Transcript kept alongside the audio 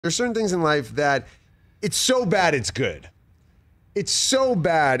There's certain things in life that it's so bad it's good. It's so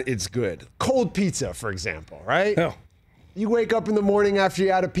bad it's good. Cold pizza, for example, right? Oh. You wake up in the morning after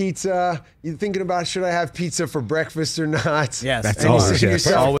you had a pizza. You're thinking about, should I have pizza for breakfast or not? Yes. That's and you always say to yes.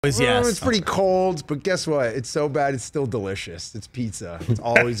 yourself, Always yes. It's pretty cold, but guess what? It's so bad, it's still delicious. It's pizza. It's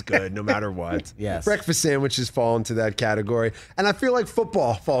always good, no matter what. Yes. Breakfast sandwiches fall into that category. And I feel like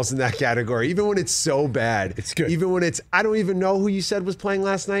football falls in that category, even when it's so bad. It's good. Even when it's, I don't even know who you said was playing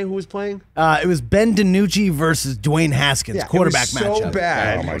last night. Who was playing? It was Ben DiNucci versus Dwayne Haskins, quarterback it was so matchup.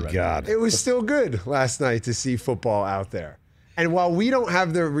 bad. Oh, my God. It was still good last night to see football out there. And while we don't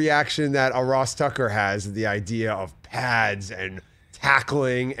have the reaction that a Ross Tucker has, the idea of pads and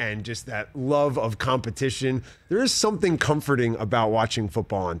tackling and just that love of competition, there is something comforting about watching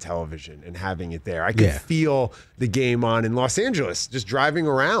football on television and having it there. I could feel the game on in Los Angeles, just driving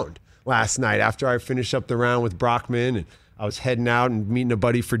around last night after I finished up the round with Brockman, and I was heading out and meeting a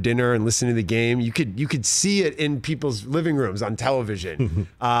buddy for dinner and listening to the game. You could see it in people's living rooms on television.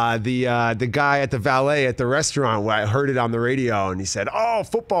 The guy at the valet at the restaurant, I heard it on the radio, and he said, "Oh,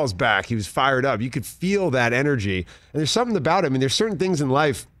 football's back." He was fired up. You could feel that energy. And there's something about it. I mean, there's certain things in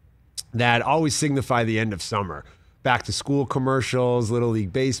life that always signify the end of summer. Back to school commercials, Little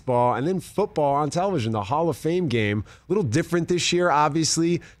League Baseball, and then football on television, the Hall of Fame game. A little different this year,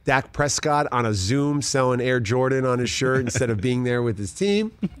 obviously. Dak Prescott on a Zoom selling Air Jordan on his shirt instead of being there with his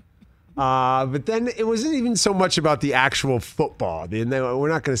team. But then it wasn't even so much about the actual football. We're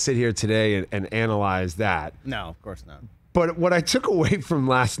not going to sit here today and analyze that. No, of course not. But what I took away from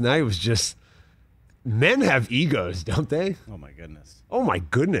last night was just men have egos, don't they? Oh, my goodness. Oh, my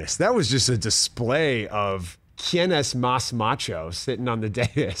goodness. That was just a display of quien es más macho sitting on the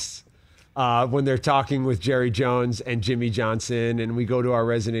dais when they're talking with Jerry Jones and Jimmy Johnson. And we go to our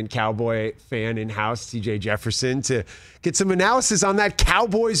resident Cowboy fan in-house, TJ Jefferson, to get some analysis on that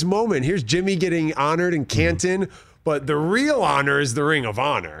Cowboys moment. Here's Jimmy getting honored in Canton, but the real honor is the Ring of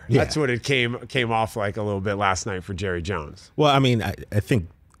Honor. Yeah. That's what it came off like a little bit last night for Jerry Jones. Well, I mean, I think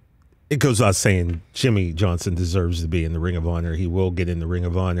it goes without saying Jimmy Johnson deserves to be in the Ring of Honor. He will get in the Ring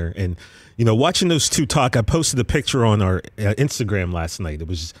of Honor. And, you know, watching those two talk, I posted a picture on our Instagram last night. It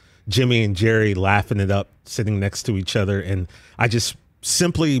was Jimmy and Jerry laughing it up, sitting next to each other. And I just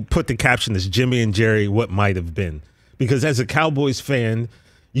simply put the caption as Jimmy and Jerry, what might have been. Because as a Cowboys fan,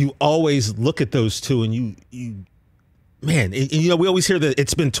 you always look at those two and you man, you know, we always hear that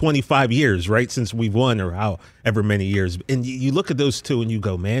it's been 25 years, right, since we've won, or however many years. And you look at those two and you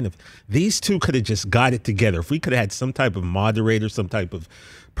go, man, if these two could have just got it together, if we could have had some type of moderator, some type of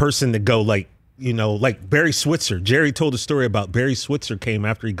person to go like, you know, like Barry Switzer. Jerry told a story about Barry Switzer came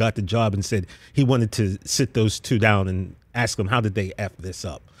after he got the job and said he wanted to sit those two down and ask them, how did they F this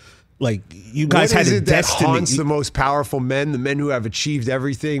up? Like, you guys had a destiny. What haunts the most powerful men, the men who have achieved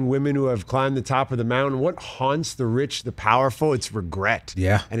everything, women who have climbed the top of the mountain? What haunts the rich, the powerful? It's regret.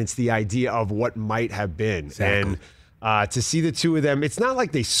 Yeah. And it's the idea of what might have been. Exactly. And to see the two of them, it's not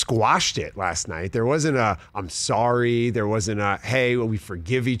like they squashed it last night. There wasn't a, I'm sorry. There wasn't a, hey, well, we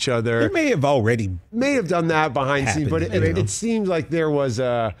forgive each other. They may have already done that behind the scenes, but happened, it seemed like there was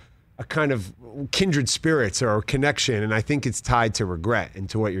a kind of kindred spirits or connection, and I think it's tied to regret and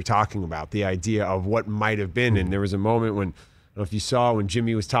to what you're talking about, the idea of what might have been. And there was a moment when, I don't know if you saw, when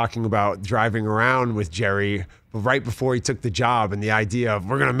Jimmy was talking about driving around with Jerry right before he took the job, and the idea of,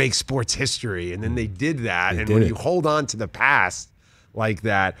 we're going to make sports history, and then they did that. And when you hold on to the past like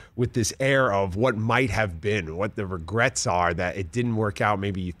that with this air of what might have been, what the regrets are that it didn't work out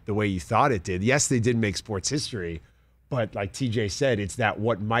maybe the way you thought it did. Yes, they did make sports history, but like TJ said, it's that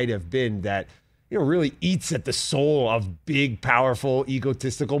what might have been that, you know, really eats at the soul of big, powerful,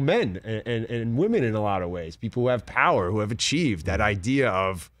 egotistical men and women in a lot of ways. People who have power, who have achieved that idea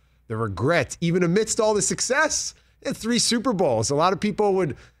of the regret, even amidst all the success. They had 3 Super Bowls. A lot of people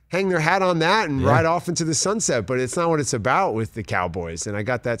would hang their hat on that and ride off into the sunset, but it's not what it's about with the Cowboys. And I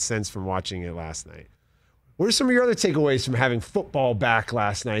got that sense from watching it last night. What are some of your other takeaways from having football back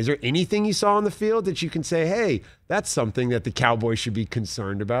last night? Is there anything you saw on the field that you can say, hey, that's something that the Cowboys should be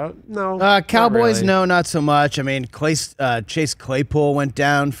concerned about? No. Cowboys, not really. no, not so much. I mean, Chase Claypool went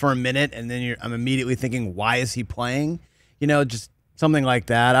down for a minute, and then I'm immediately thinking, why is he playing? You know, just something like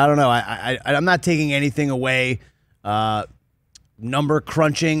that. I don't know. I'm not taking anything away. Number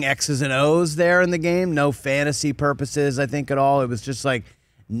crunching X's and O's there in the game. No fantasy purposes, I think, at all. It was just like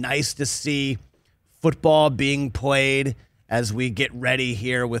nice to see football being played as we get ready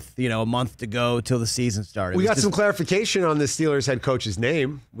here with, a month to go till the season starts. We got some clarification on the Steelers head coach's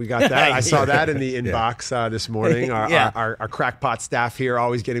name. We got that. I saw that in the inbox this morning. Our crackpot staff here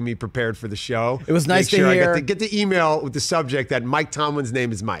always getting me prepared for the show. It was nice to hear. I get the email with the subject that Mike Tomlin's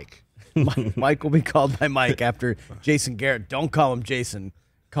name is Mike. Mike will be called by Mike after Jason Garrett. Don't call him Jason.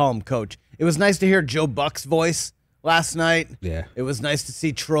 Call him Coach. It was nice to hear Joe Buck's voice last night. Yeah. It was nice to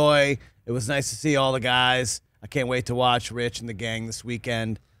see Troy. It was nice to see all the guys. I can't wait to watch Rich and the gang this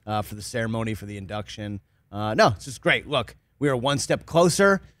weekend for the ceremony, for the induction. No, it's just great. Look, we are one step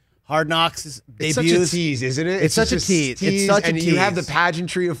closer. Hard Knocks debuts. It's such a tease, isn't it? It's such a tease. It's such a tease. You have the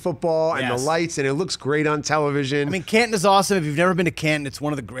pageantry of football and the lights, and it looks great on television. I mean, Canton is awesome. If you've never been to Canton, it's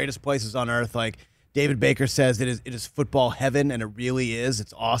one of the greatest places on earth. Like David Baker says, it is football heaven, and it really is.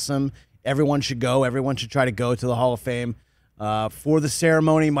 It's awesome. Everyone should go. Everyone should try to go to the Hall of Fame. For the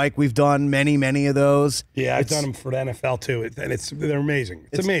ceremony, Mike, we've done many of those. Yeah, I've done them for the NFL too, and they're amazing.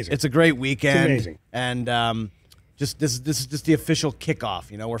 It's amazing. It's a great weekend. It's amazing. And this is just the official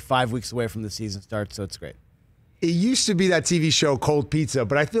kickoff. We're 5 weeks away from the season start, so it's great. It used to be that TV show Cold Pizza,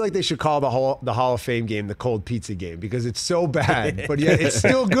 but I feel like they should call the Hall of Fame game the Cold Pizza game because it's so bad, but yet it's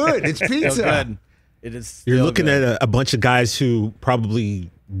still good. It's pizza. Still good. It is. Still You're looking good. at a bunch of guys who probably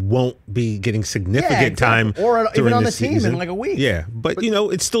won't be getting significant time or even on the season. team in like a week. Yeah, but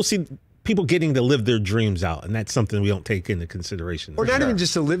it's still people getting to live their dreams out, and that's something we don't take into consideration. Or not even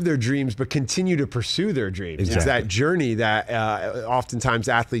just to live their dreams, but continue to pursue their dreams. Exactly. It's that journey that oftentimes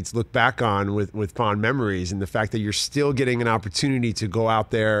athletes look back on with fond memories, and the fact that you're still getting an opportunity to go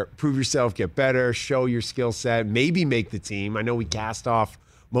out there, prove yourself, get better, show your skill set, maybe make the team. I know we cast off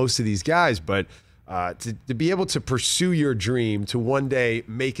most of these guys, but to be able to pursue your dream, to one day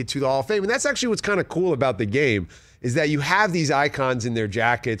make it to the Hall of Fame. And that's actually what's kind of cool about the game, is that you have these icons in their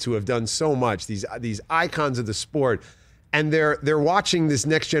jackets who have done so much, these icons of the sport, and they're watching this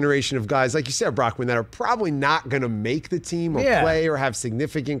next generation of guys, like you said, Brockman, that are probably not going to make the team or play or have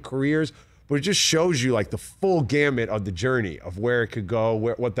significant careers, but it just shows you like the full gamut of the journey of where it could go,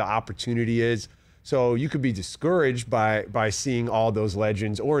 what the opportunity is. So you could be discouraged by seeing all those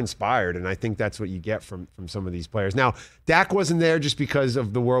legends or inspired, and I think that's what you get from some of these players. Now, Dak wasn't there just because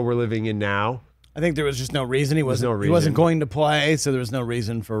of the world we're living in now. I think there was just no reason. He wasn't going to play, so there was no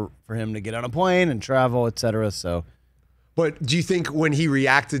reason for him to get on a plane and travel, et cetera. So, but do you think when he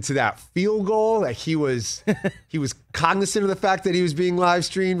reacted to that field goal that he was cognizant of the fact that he was being live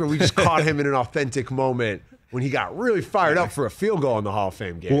streamed, or we just caught him in an authentic moment when he got really fired up for a field goal in the Hall of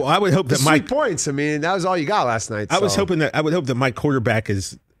Fame game? Well, I would hope that Mike points. I mean, that was all you got last night. I would hope that my quarterback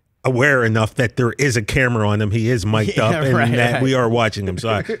is aware enough that there is a camera on him. He is mic'd up, and that we are watching him. So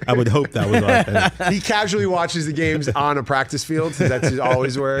I would hope that was authentic. He casually watches the games on a practice field. So that's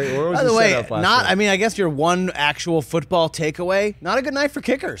always where was by the way, I mean, I guess your one actual football takeaway, not a good night for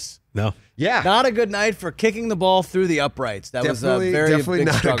kickers. No. Yeah. Not a good night for kicking the ball through the uprights. That was a very definitely big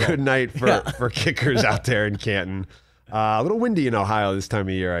not struggle. a good night for kickers out there in Canton. A little windy in Ohio this time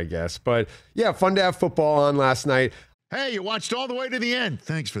of year, I guess. But yeah, fun to have football on last night. Hey, you watched all the way to the end.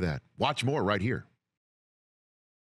 Thanks for that. Watch more right here.